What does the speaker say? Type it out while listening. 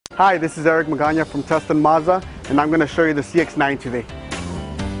Hi, this is Eric Magana from Tustin Mazda, and I'm going to show you the CX-9 today.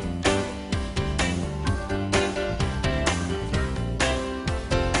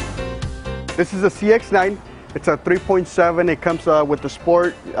 This is a CX-9. It's a 3.7. It comes with the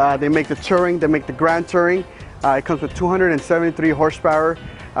Sport. They make the Touring. They make the Grand Touring. It comes with 273 horsepower,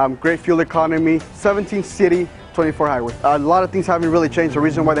 great fuel economy, 17 city, 24 highway. A lot of things haven't really changed. The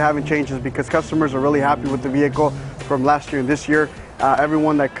reason why they haven't changed is because customers are really happy with the vehicle from last year and this year.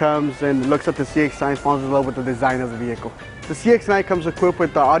 Everyone that comes and looks at the CX-9 falls in love with the design of the vehicle. The CX-9 comes equipped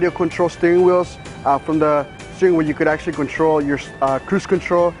with the audio control steering wheels. From the steering wheel, you could actually control your cruise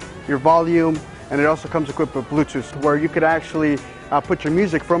control, your volume, and it also comes equipped with Bluetooth, where you could actually put your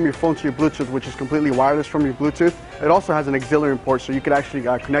music from your phone to your Bluetooth, which is completely wireless from your Bluetooth. It also has an auxiliary port, so you could actually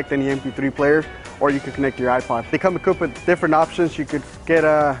connect any MP3 players, or you could connect your iPod. They come equipped with different options. You could get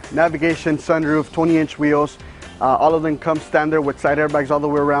a navigation, sunroof, 20-inch wheels. All of them come standard with side airbags all the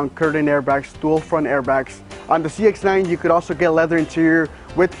way around, curtain airbags, dual front airbags. On the CX-9, you could also get leather interior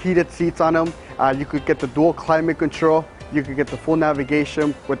with heated seats on them. You could get the dual climate control. You could get the full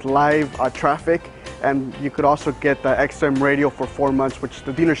navigation with live traffic. And you could also get the XM radio for 4 months, which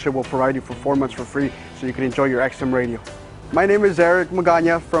the dealership will provide you for 4 months for free, so you can enjoy your XM radio. My name is Eric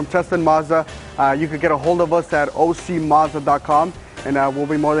Magana from Tustin Mazda. You could get a hold of us at ocmazda.com, and we'll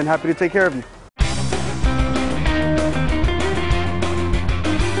be more than happy to take care of you.